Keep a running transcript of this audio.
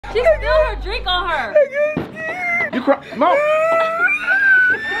She spilled her drink on her. You cry, Mom.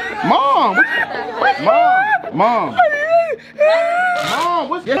 Mom. Mom.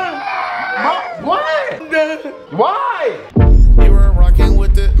 What's going on? Mom, what? Why? You were rocking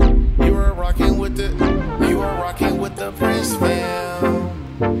with it. You were rocking with it. You were rocking with the Prince fam.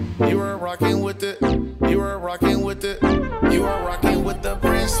 You were rocking with it. You were rocking with it. You were rocking with the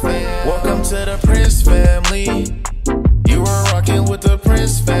Prince fam. Welcome to the Prince family. You were rocking with the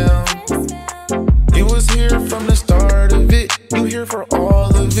Prince fam. You was here from the start of it. You here for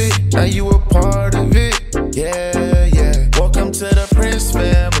all of it. Now you a part of it. Yeah, yeah. Welcome to the Prince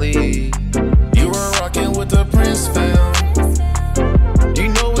family. You were rocking with the Prince fam. You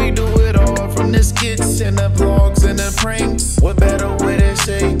know we do it all, from the skits and the vlogs and the pranks. What better way to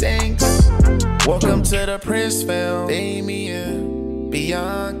say thanks? Welcome to the Prince fam. Damien,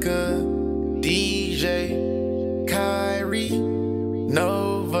 Biannca, DJ, Kyrie,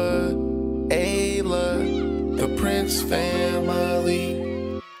 Nova, Ayla, the Prince family.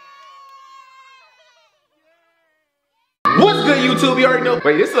 What's good, YouTube? You already know.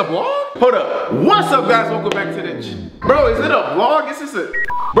 Wait, this is a vlog? Hold up. What's up, guys? Welcome back to the... Bro, is it a vlog? Is this a...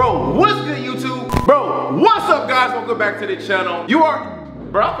 Bro, what's good, YouTube? Bro, what's up, guys? Welcome back to the channel. You are...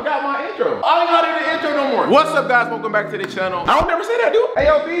 Bro, I forgot my intro. I don't know how to do the intro no more. What's up, guys? Welcome back to the channel. I don't never say that, dude. Hey,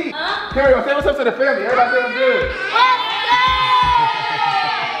 yo, B. Come here, say what's up to the family. Everybody say what's good.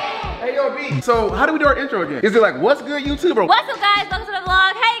 Hey, yo, B. So, how do we do our intro again? Is it like, what's good, YouTube? Or... What's up, guys? Welcome to the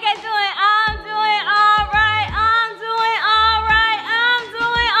vlog. How you guys doing? I'm doing all right. I'm doing all right. I'm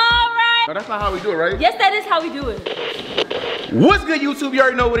doing all right. No, that's not how we do it, right? Yes, that is how we do it. What's good, YouTube? You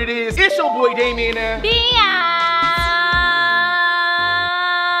already know what it is. It's your boy, Damien. Biannca.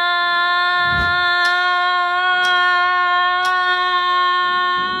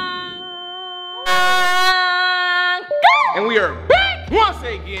 And we are back once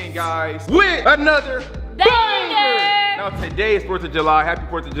again, guys, with another banger. Now today is 4th of July. Happy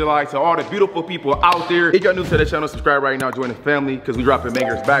 4th of July to all the beautiful people out there. If y'all new to the channel, subscribe right now, join the family, because we dropping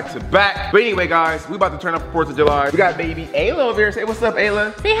bangers back to back. But anyway, guys, we about to turn up for 4th of July. We got baby Ayla over here. Say what's up,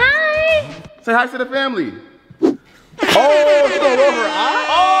 Ayla. Say hi. Say hi to the family. Oh, she gonna roll her eye?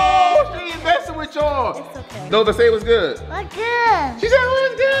 Oh, she ain't messing with y'all. It's okay. Nova, say what's good. What's good? She said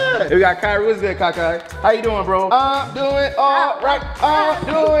what's good. And we got Kyrie. What's good, Kakai? How you doing, bro? I'm doing all right. I'm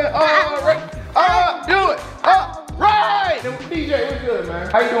doing all right. I'm doing all right. And DJ, what's good, man?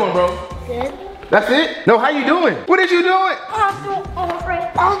 How you doing, bro? Good. That's it? No, how you doing? What is you doing? I'm doing all right.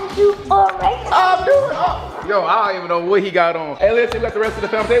 I'm doing all right. I'm doing all right. Yo, I don't even know what he got on. Hey, listen, we got the rest of the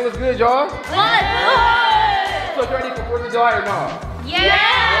family. Say what's good, y'all. What's good? So you ready for 4th of July or not?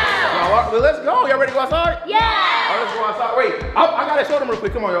 Yeah. Well, let's go. Y'all ready to go outside? Yeah. All right, let's go outside. Wait, I gotta show them real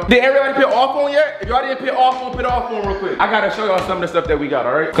quick. Come on, y'all. Did everybody put off on yet? If y'all didn't put off on, put off on real quick. I gotta show y'all some of the stuff that we got,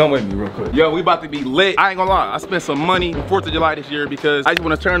 all right? Come with me real quick. Yo, we about to be lit. I ain't gonna lie. I spent some money on 4th of July this year because I just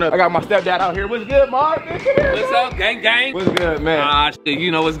want to turn up. I got my stepdad out here. What's good, Mark? What's up, gang gang? What's good, man? Shit,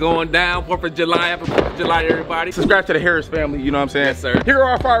 you know what's going down. 4th of July, happy 4th of July, everybody. Subscribe to the Harris family, you know what I'm saying? Yes, sir. Here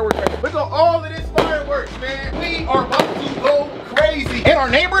are our fireworks. Look at all of this fireworks, man. We are about to go crazy. And our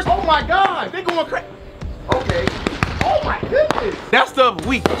neighbors, oh my God, they going crazy. Okay. Oh my goodness. That stuff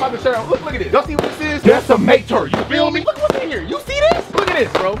weak. I'm about to show you. Look at this. Y'all see what this is? That's a mater. You feel me? Look what's in here. You see this? Look at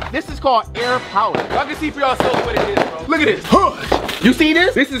this, bro. This is called air powder. Y'all can see for yourselves what it is, bro. Look at this. You see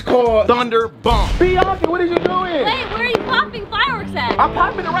this? This is called thunder bomb. Biannca, what are you doing? Wait, where are you popping fireworks at? I'm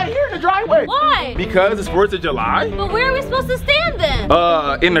popping it right here in the driveway. Why? Because it's 4th of July. But where are we supposed to stand then?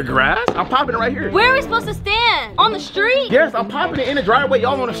 In the grass. I'm popping it right here. Where are we supposed to stand? On the street? Yes, I'm popping it in the driveway.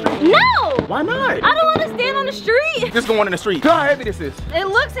 Y'all on the street. No! Why not? I don't want to stand on the street. Just going in the street. Look how heavy this is. It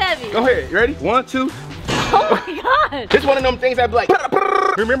looks heavy. Go ahead. You ready? 1, 2. Oh my God. This one of them things I'd be like,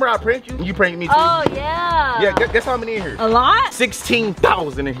 remember I pranked you? You pranked me too. Oh yeah. Yeah, guess how many in here? A lot?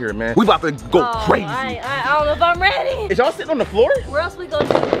 16,000 in here, man. We about to go crazy. I don't know if I'm ready. Is y'all sitting on the floor? Where else we go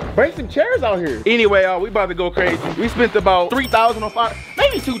to? Bring some chairs out here. Anyway, we about to go crazy. We spent about 3,000 on fire,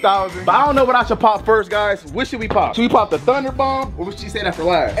 maybe 2,000. But I don't know what I should pop first, guys. What should we pop? Should we pop the thunder bomb, or would she say that for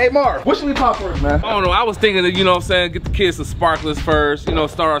last? Hey, Marv, what should we pop first, man? I don't know. I was thinking that, you know what I'm saying, get the kids some sparklers first. You know,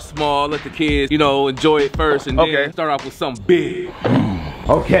 start off small, let the kids, you know, enjoy it first, and then start off with something big.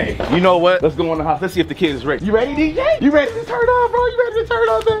 Okay, you know what? Let's go in the house. Let's see if the kids is ready. You ready, DJ? You ready to turn up, bro? You ready to turn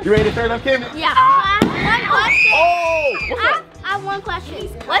up, man? You ready to turn up, Kim? Yeah. One question. Oh, what's up? I have one question.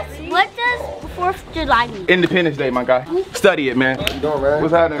 What does 4th of July mean? Independence Day, my guy. Study it, man. How you doing, man?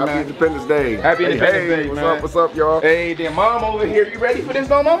 What's happening, Happy man? Independence Day. Happy Independence Day, man. What's up, y'all? Hey, then mom over here. You ready for this,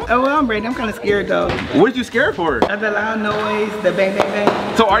 though, mama? Oh, well, I'm ready. I'm kind of scared though. What did you scared for? Of the loud noise, the bang, bang,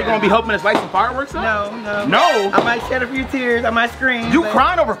 bang. So are you gonna be helping us light some fireworks up? No, no. No? I might shed a few tears. I might scream. You but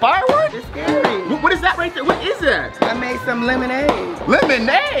crying over fireworks? It's scary. What is that right there? What is that? I made some lemonade.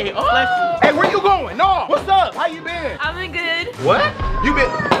 Lemonade? Oh. Hey, where you going? No. What's up? How you been? I've been good. What? You been?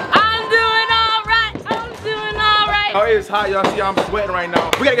 I'm doing all right. I'm doing all right. Oh, it's hot, y'all. See, I'm sweating right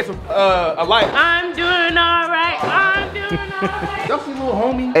now. We gotta get some a light. I'm doing all right. I'm doing all right. Y'all see little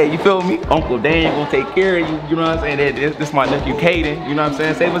homie? Hey, you feel me? Uncle Dan gonna take care of you. You know what I'm saying? This my nephew, Kaden. You know what I'm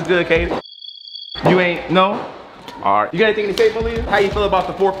saying? Say what's good, Kaden. You ain't no. All right. You got anything to say, Malia? How you feel about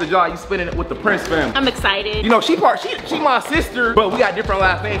the 4th of July? You spending it with the Prince family? I'm excited. You know, she my sister, but we got different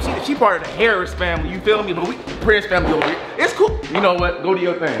last names. She part of the Harris family, you feel me? But we Prince family over here. It's cool. You know what? Go do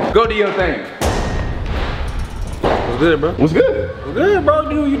your thing. Go do your thing. What's good, bro? What's good? What's good, bro?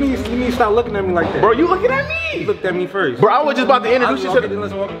 You need to stop looking at me like that. Bro, you looking at me? You looked at me first. Bro, I was just about to introduce you to the...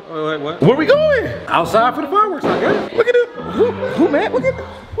 Let's walk. Wait, what? Where we going? Outside for the fireworks, I guess. Look at it. Who man? Look at it.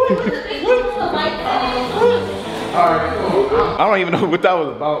 Alright, I don't even know what that was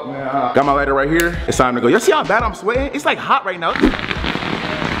about, man. Got my lighter right here. It's time to go. You see how bad I'm sweating? It's like hot right now.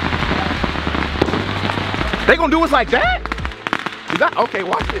 They gonna do us like that? Is that okay?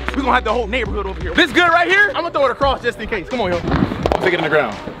 Watch this. We gonna have the whole neighborhood over here. This good right here? I'm gonna throw it across just in case. Come on, yo. I'll take it in the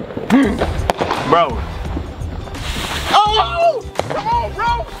ground. Bro. Oh! Come on,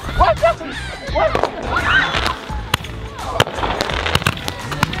 bro! Watch out! What?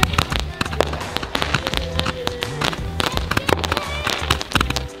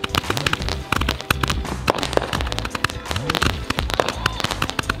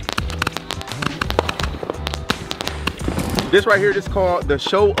 This right here, this is called the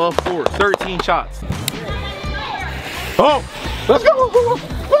show of force. 13 shots. Oh, let's go. Go.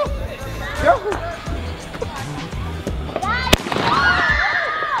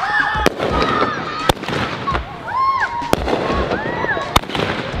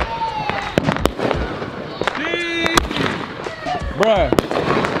 Bruh.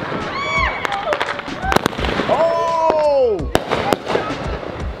 Oh!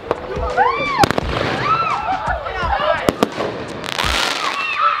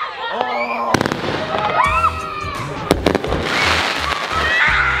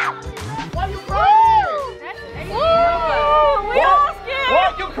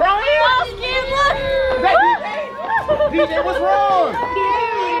 DJ, what's wrong?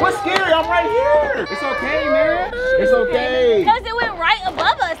 What's scary? I'm right here. It's okay, man. It's okay. Because it went right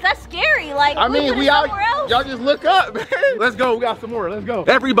above us. That's scary. Like, I mean, we out. Else. Y'all just look up, man. Let's go. We got some more. Let's go.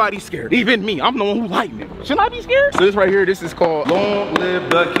 Everybody's scared. Even me. I'm the one who lighting it. Shouldn't I be scared? So this right here, this is called Long Live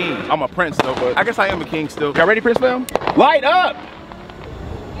the King. I'm a prince though, but I guess I am a king still. Y'all ready, Prince fam? Light up.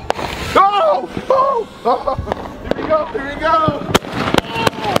 Go. Oh. Oh. Here we go. Here we go.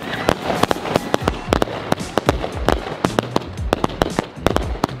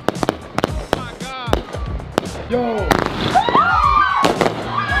 Yo.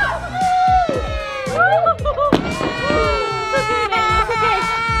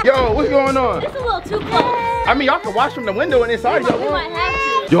 Yo, what's going on? It's a little too close. I mean, y'all can watch from the window and inside. We might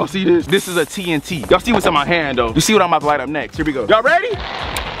have to. Y'all see this? This is a TNT. Y'all see what's in my hand though. You see what I'm about to light up next. Here we go. Y'all ready?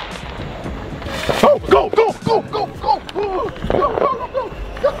 Oh, go, go, go, go, go, go, go, go, go,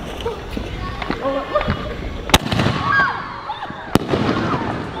 go.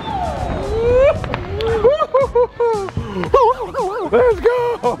 Let's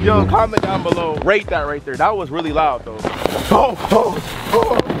go. Yo, comment down below. Rate that right there. That was really loud though. Oh, oh,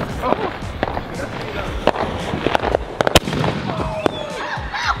 oh, oh.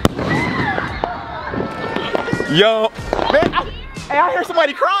 Yo, man, hey, I hear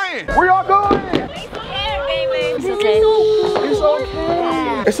somebody crying. Where y'all going? It's okay, baby. It's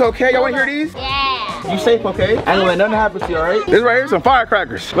okay. It's okay. Y'all wanna hear these? Yeah. You safe, okay? I ain't gonna let nothing happen to you, all right? This right here, some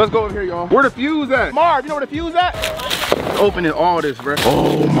firecrackers. Let's go over here, y'all. Where the fuse at? Marv, you know where the fuse at? Opening all this, bro.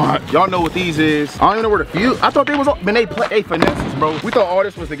 Oh my, y'all know what these is. I don't even know where the fuse. I thought they was, man, they finesses, bro. We thought all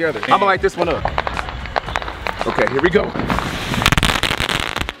this was together. I'm gonna light this one up. Okay, here we go.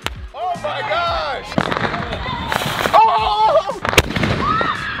 Oh my gosh. Oh!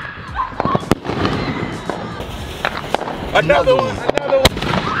 Another one, another one.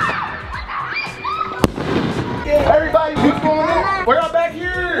 Everybody, what's going on? Where y'all back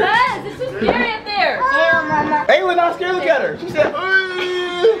here? Yes, it's too scary up there. Hey, Mama. Ayla not scared, look at her. She said,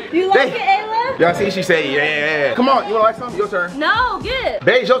 You like it, Ayla? Y'all see, she say, yeah. Come on, you wanna light something? Your turn. No, good.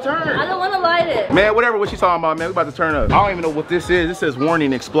 Babe, it's your turn. I don't want to light it. Man, whatever what she's talking about, man, we about to turn up. I don't even know what this is. This says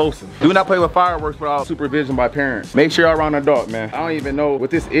warning explosive. Do not play with fireworks without supervision by parents. Make sure y'all around an adult, man. I don't even know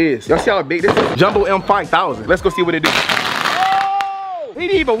what this is. Y'all see how big this is? Jumbo M5000. Let's go see what it do. He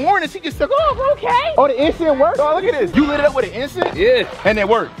didn't even warn us. He just took off. Okay. Oh, the instant worked? Oh, look at this. You lit it up with an instant? Yeah. And it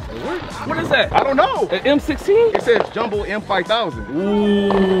worked. What is that? I don't know. An M16? It says Jumbo M5000.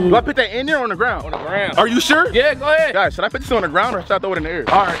 Ooh. Do I put that in there or on the ground? On the ground. Are you sure? Yeah, go ahead. Guys, should I put this on the ground or should I throw it in the air?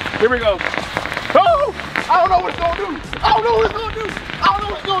 All right, here we go. Oh, I don't know what it's gonna do. I don't know what it's gonna do. I don't know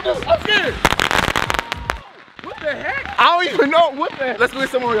what it's gonna do. I'm scared. What the heck? I don't even know what the heck. Let's go get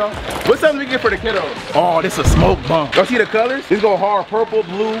some more, y'all. What's something we get for the kiddos? Oh, this is a smoke bomb. Y'all see the colors? This go hard: purple,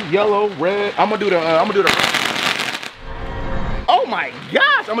 blue, yellow, red. I'm gonna do the oh my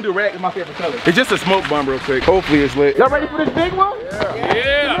gosh, I'm gonna do red. It's my favorite color. It's just a smoke bomb real quick. Hopefully it's lit. Y'all ready for this big one?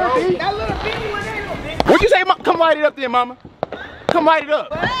 Yeah. That little bitty one ain't no big. What'd you say? Come light it up then, mama. Come light it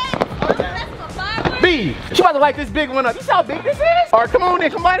up. B, she about to light this big one up. You see how big this is? All right, come on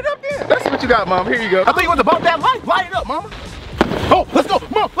then, come light it up then. Let's see what you got, mom. Here you go. I think it was about that light. Light it up, mama. Oh, let's go,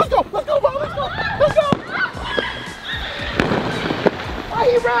 mom. Let's go, mom. Let's go. Let's go. Why are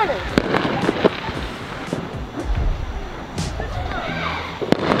you running?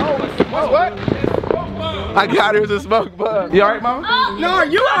 What? I got her as a smoke bug. You all right, mama? Oh, No,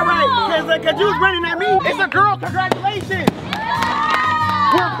 you all right? Cause you was running at me. It's a girl. Congratulations.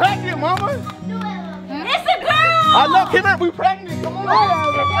 We're pregnant, mama. it's a girl. I love him. We pregnant. Come on.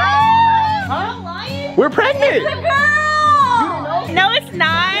 Huh? Lying? We're pregnant. It's a girl. No, it's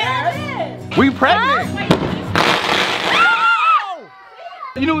not. We pregnant.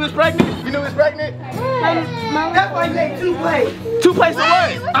 You knew we was pregnant? You knew we was pregnant? That's why you make 2 plays. 2 plays of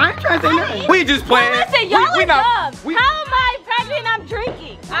what? I ain't trying to say nothing. We just playing. Listen, y'all we are not, dumb. we, How am I pregnant? I'm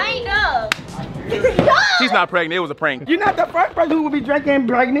drinking. I ain't dumb. She's not pregnant. It was a prank. You're not the first person who will be drinking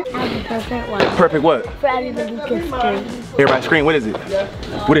pregnant. Perfect what? Everybody scream. What is it?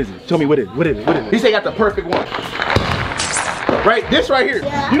 What is it? Show me what is it. What is it? What is it? He said got the perfect one. Right? This right here.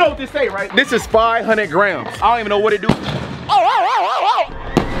 You know what this say, right? This is 500 grams. I don't even know what it do. Oh.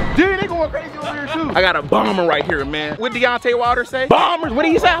 Dude, they going crazy over here too. I got a bomber right here, man. What Deontay Wilder say? Bombers. What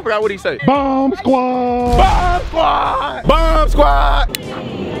did he say? I forgot what he say. Bomb squad. Bomb squad. Bomb squad.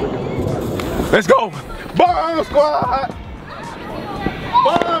 Let's go. Bomb squad.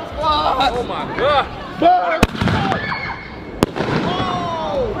 Bomb squad. Oh my God. Bomb.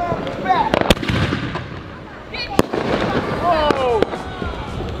 Oh.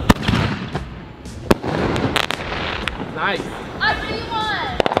 Nice. What do you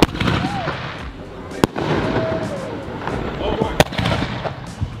want?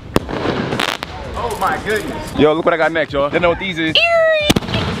 Oh my goodness. Yo, look what I got next, y'all. Don't know what these is.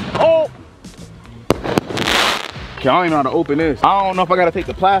 Oh. Okay, I don't even know how to open this. I don't know if I gotta take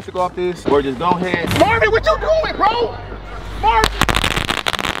the plastic off this or just go ahead. Marvin, what you doing, bro? Marvin.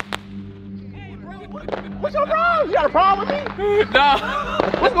 What's your problem? You got a problem with me?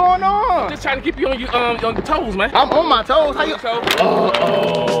 Nah. What's going on? Just trying to keep you on your toes, man. I'm on my toes. How you? So,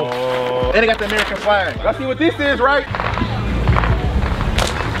 Oh. And they got the American flag. Y'all see what this is, right?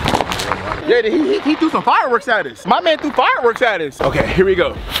 Yeah, he threw some fireworks at us. My man threw fireworks at us. Okay, here we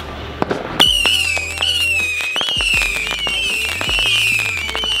go.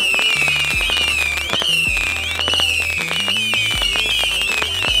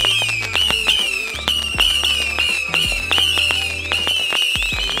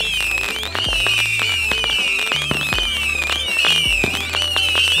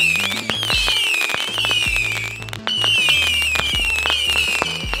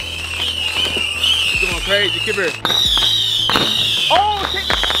 crazy. Come here. Oh, shit.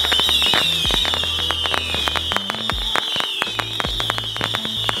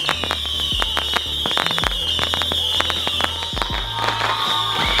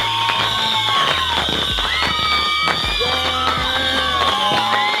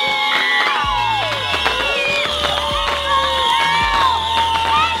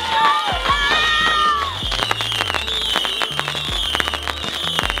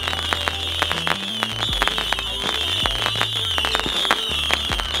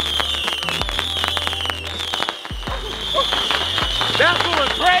 That's going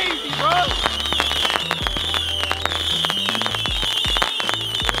crazy, bro.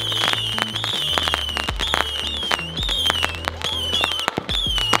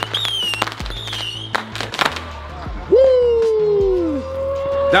 Woo!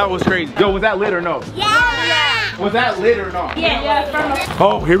 That was crazy. Yo, was that lit or no? Yeah. Was that lit or no? Yeah.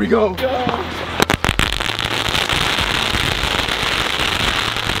 Oh, here we go.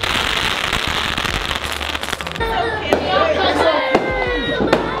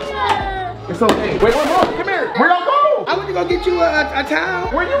 Wait, Mom, come here. Where y'all go? I went to go get you a towel.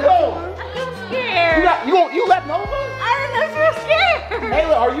 Where you go? I'm scared. You left Nova? I didn't know she was scared.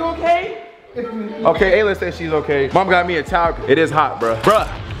 Ayla, are you okay? Okay, Ayla says she's okay. Mom got me a towel. It is hot, bruh. Bruh,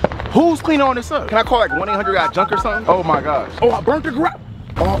 who's cleaning all this up? Can I call like 1-800 got junk or something? Oh my gosh. Oh, I burnt the ground.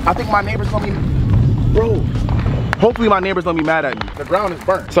 Oh, I think my neighbors gonna be, bro. Hopefully my neighbors don't be mad at me. The ground is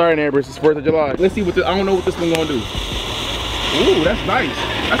burnt. Sorry neighbors, it's 4th of July. Let's see what this, I don't know what this one gonna do. Ooh, that's nice.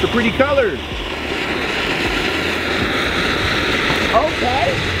 That's a pretty color.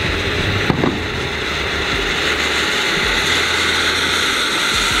 Okay.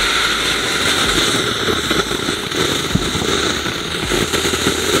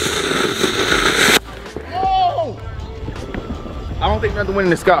 I don't think nothing went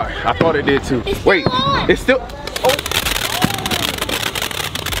in the sky. I thought it did too. It's Wait, still on. it's still. Oh.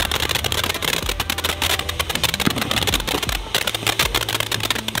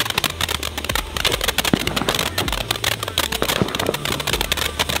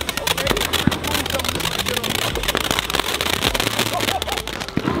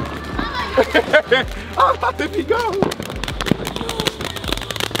 I'm about to be gone.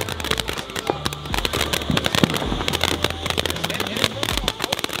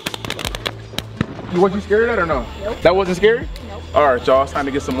 Was you scared of that or no? Nope. That wasn't scary? Nope. All right, y'all, it's time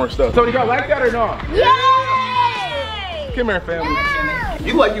to get some more stuff. Tony, y'all like that or no? Yay! Come here, family. Yeah.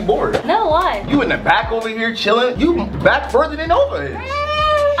 You like you bored? No, why? You in the back over here chilling? You back further than Nova is.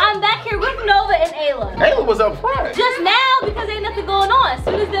 I'm back here with Nova and Ayla. Ayla was up front. Just now because ain't nothing going on. As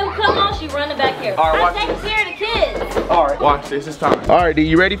soon as them come on, she running back here. All right, I'm taking care of the kids. All right, watch this. It's time. All right, D,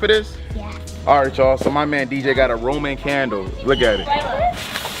 you ready for this? Yeah. All right, y'all. So my man DJ got a Roman candle. Look at it. Right.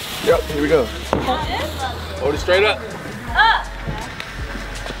 Yep, here we go. Hold it straight up. Up.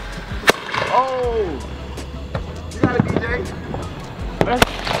 Oh. You got it, DJ.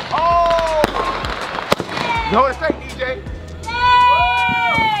 Oh. You hold it straight, DJ.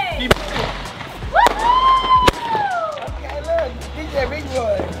 Yay! Keep Okay, look, DJ big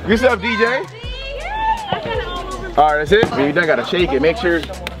boy. Good stuff, DJ. All right, that's it. When you done, gotta shake it. Make sure.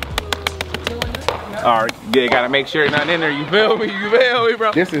 All right, yeah, gotta make sure nothing in there. You feel me? You feel me,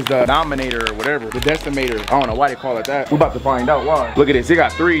 bro? This is the Dominator or whatever, the Decimator. I don't know why they call it that. We're about to find out why. Look at this. It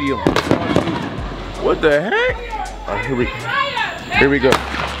got 3 of them. What the heck? All right, here we go.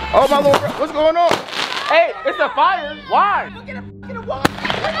 Oh my lord, what's going on? Hey, it's a fire. Why? Go get a water.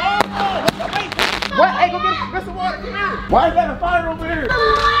 Oh, what? Hey, go get some water. Come here. Why is that a fire over here?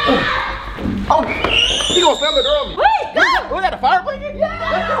 Oh, he gonna slam the girl on me. Wait, go! Was that a fire blanket? Yeah.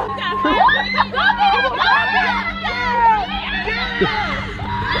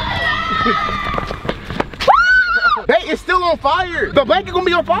 Hey, it's still on fire. The blanket gonna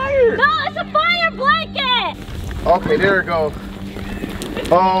be on fire. No, it's a fire blanket. Okay, there it goes.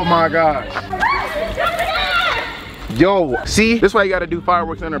 Oh my gosh. Yo, see? This is why you gotta do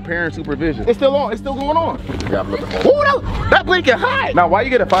fireworks under parent supervision. It's still on, it's still going on. Yeah, ooh, that blanket hot. Now, why you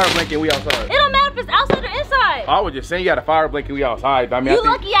get a fire blanket and we outside? It don't matter if it's outside or inside. I was just saying you got a fire blanket, we outside. I mean, You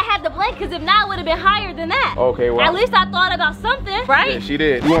lucky I had the blanket, because if not, it would have been higher than that. Okay, well. At least I thought about something, right? Yeah, she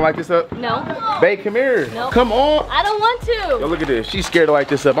did. You wanna light this up? No. Babe, come here. No. Come on. I don't want Yo, to. look at this. She's scared to light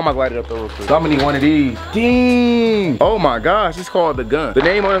this up. I'm gonna light it up though real quick. So I'm gonna need one of these. Dang. Oh my gosh, it's called the gun. The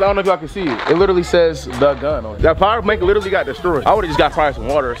name on it, I don't know if y'all can see it. It literally says the gun on it. That fire blanket literally got destroyed. I would've just got probably some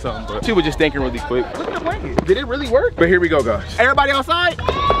water or something, but she was just thinking really quick. Look at the blanket. Did it really work? But here we go, guys. Everybody outside?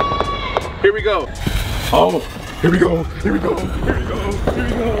 Here we go. Oh, here we go. Here we go. Here we go. Here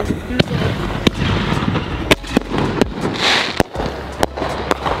we go. Here we go.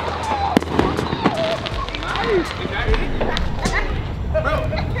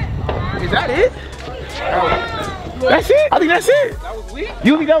 Is that it? That's it? I think that's it. That was weak?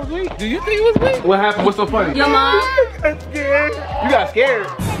 You think that was weak? Do you think it was weak? What happened? What's so funny? Your mom, I'm scared. You got scared.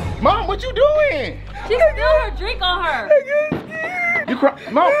 Mom, what you doing? she spilled her drink on her. You cry.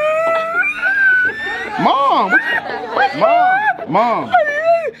 Mom. Mom. What? Mom.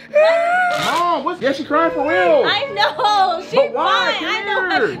 Mom, what's, yeah, she crying for real. I know. She's But why? fine. I know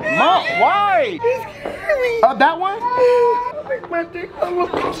her. Mom, why? That one?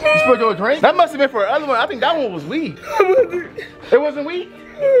 You spilled your drink? That must have been for the other one. I think that one was weak. It wasn't weak?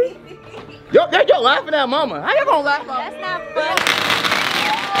 Yo, laughing at mama. How you gonna laugh at That's not funny.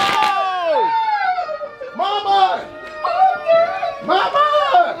 Oh! Mama! Mama!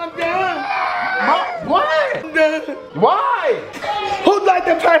 I'm done. What? I'm done. Why? Who'd like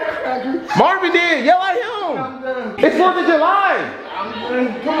the firecracker? Marvin did. Yell at him. I'm done. It's 4th of July. I'm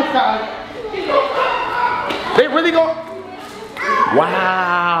done. Come on, Scott. They really going.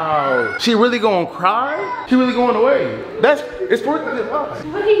 Wow. She really gonna cry? She really going away? It's 4th of July.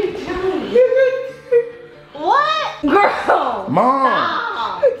 What are you doing? Girl.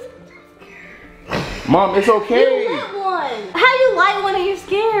 Mom. Mom, it's okay. You lit one. How you light one and you're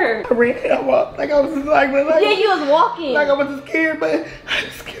scared? I ran up like I was just like Yeah, you was walking. like I wasn't scared, but I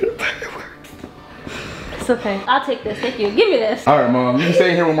was scared of fireworks. It's okay. I'll take this. Thank you. Give me this. All right, Mom. You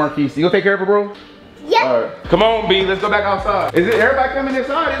stay here with Marquise. You gonna take care of it, bro? Yeah. All right. Come on, B. Let's go back outside. Is it everybody coming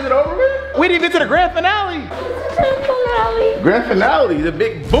inside? Is it over with? We didn't get to the grand finale. Grand finale. The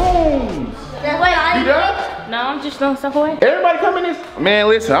big booms. Wait, You done? No, I'm just throwing stuff away. Everybody coming in? Man,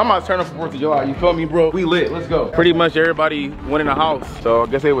 listen, I'm about to turn up for 4th of July. You feel me, bro? We lit. Let's go. Pretty much everybody went in the house, so I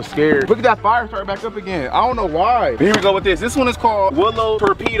guess they was scared. Look at that fire starting back up again. I don't know why. But here we go with this. This one is called Willow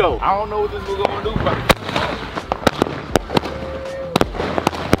Torpedo. I don't know what this was gonna do, but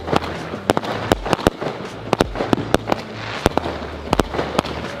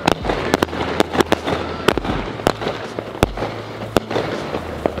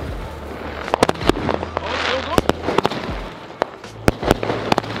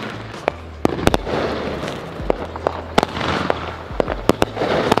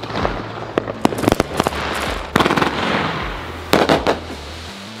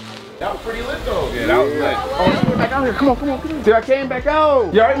that was pretty lit though. Yeah, that was lit. Oh, you went back out here. Come on. See, I came back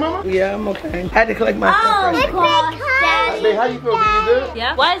out. You alright, mama? Yeah, I'm okay. I had to collect my stuff Oh, right. gosh, Daddy. Babe, how you feel? You good?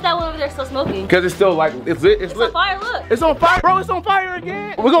 Yeah? Why is that one over there still smoking? Because it's still like, it's lit. It's It's lit. on fire, look. It's on fire, bro. It's on fire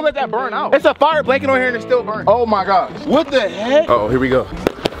again. We're gonna let that burn out. It's a fire blanket on here and it's still burning. Oh my gosh. What the heck? Oh, here we go.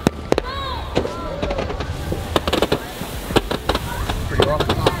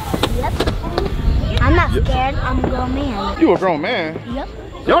 I'm not scared. I'm a grown man. You a grown man? Yep.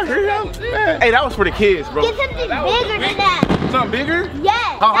 Y'all hear him? Man. Hey, that was for the kids, bro. Get something bigger than that. Something bigger?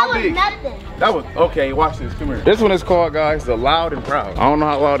 Yes. How that was big? nothing. That was, okay, watch this, come here. This one is called, guys, the Loud and Proud. I don't know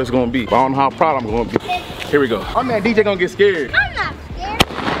how loud it's gonna be, but I don't know how proud I'm gonna be. Here we go. Oh man, DJ gonna get scared. I'm not scared.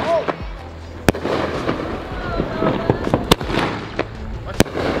 Oh.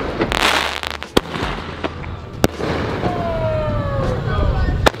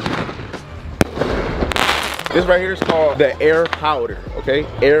 This right here is called the air powder, okay?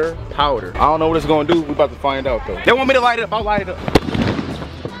 Air powder. I don't know what it's gonna do. We about to find out though. They want me to light it up, I'll light it up.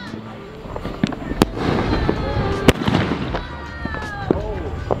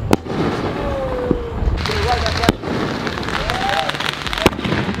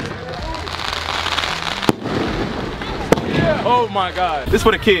 Oh my God. This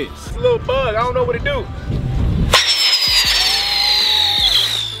for the kids. It's a little bug, I don't know what it do.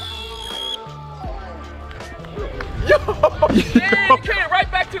 Yo, Man, you came right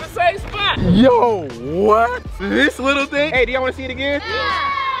back to the same spot. yo, what? This little thing? Hey, do y'all wanna see it again?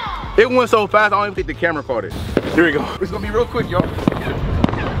 Yeah. It went so fast, I don't even think the camera caught it. Here we go. It's gonna be real quick, y'all.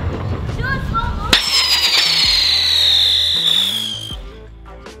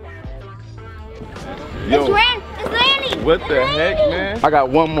 Yo, It's landing. what the heck, man? I got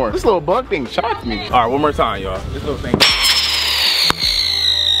one more. This little bug thing shocked me. All right, one more time, y'all. This little thing.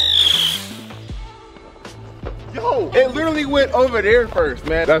 Yo, it literally went over there first,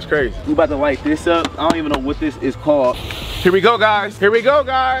 man. That's crazy. We about to light this up. I don't even know what this is called. Here we go, guys. Here we go,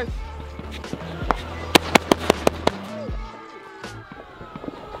 guys.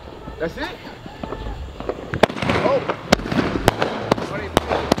 That's it? Oh.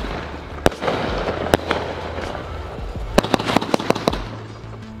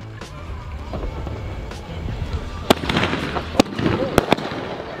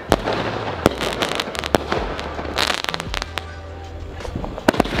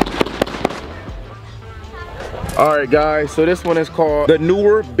 All right, guys, so this one is called the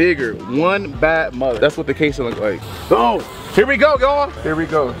Newer Bigger One Bad Mother. That's what the casing looks like. Oh, here we go, y'all. Here we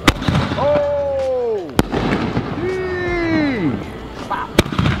go. Oh,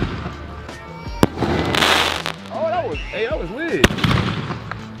 oh, that was, hey, that was lit.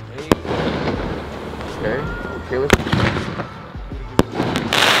 Okay, let's.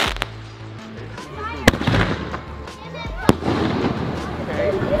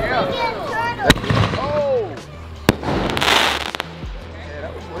 Okay, yeah. Oh. Yeah,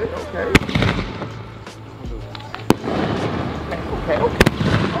 that was lit. Okay. Okay.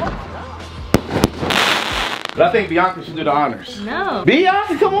 But I think Biannca should do the honors. No.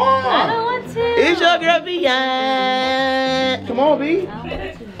 Biannca, come on. I don't want to. It's your girl, Biannca. Come on, B.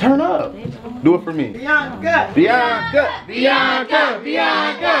 Turn up. Do it for me. Biannca. Biannca. Biannca.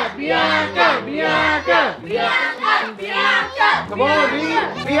 Biannca. Biannca. Biannca. Biannca. Come on, B.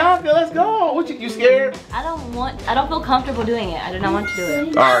 Biannca, let's go. What you scared? I don't feel comfortable doing it. I do not want to do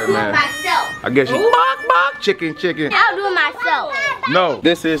it. All right, man. Myself. I guess you. Bok. Chicken. I'll do it myself. No,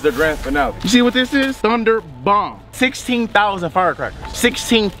 this is the grand finale. You see what this is? Thunder Bomb. 16,000 firecrackers.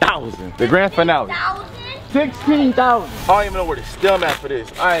 16,000. The grand finale. 16,000. I don't even know where the stem at for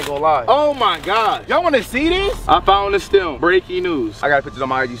this. I ain't gonna lie. Oh my God. Y'all wanna see this? I found the stem. Breaking news. I got pictures on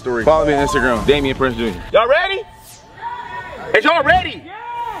my IG story. Follow me on Instagram, Damien Prince Jr. Y'all ready? Is y'all ready?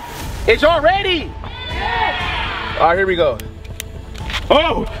 Yeah. Is y'all ready? Yeah. All right, here we go.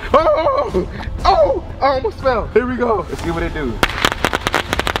 Oh, I almost fell. Here we go. Let's see what it do.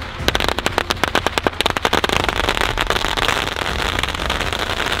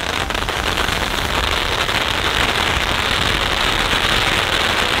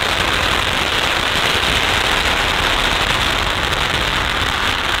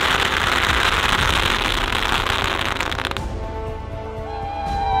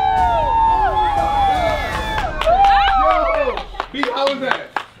 How was that?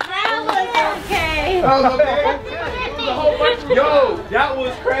 That was okay. That was okay. It was a whole bunch of, yo, that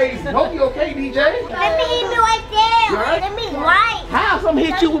was crazy. Hope you okay, DJ? Let me hit me right there. Right? Let me right. How? Something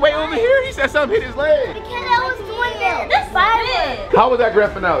hit you way over here? He said something hit his leg. Because I was doing this fireworks. How was that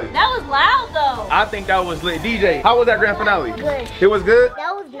grand finale? That was loud though. I think that was lit. DJ, how was that grand finale? Good. It was good?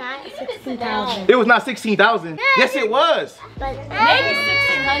 That was not 16,000. It was not 16,000. Yes, it was. But Maybe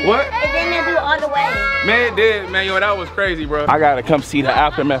 1,600. What? it didn't do all the way. Man, it did, man. Yo, that was crazy, bro. I gotta come see the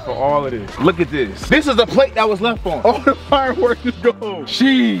aftermath for all of this. Look at this. This is the plate that was left on. All the fireworks is gone.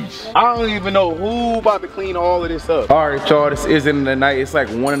 Sheesh. I don't even know who about to clean all of this up. All right, y'all, this isn't the night. It's like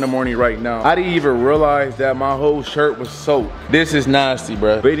 1 in the morning right now. I didn't even realize that my whole shirt was soaked. This is nasty,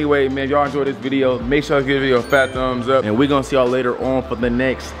 bro. But anyway, man, y'all enjoyed this video. Make sure to give the video a fat thumbs up. And we're gonna see y'all later on for the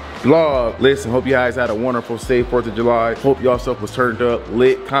next vlog. Listen, hope you guys had a wonderful, safe 4th of July. Hope y'all stuff was turned up,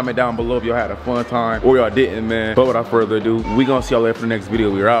 lit. Comment down below if y'all had a fun time or y'all didn't, man. But without further ado, we gonna see y'all later for the next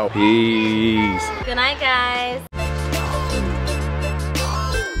video. We're out. Peace. Good night, guys.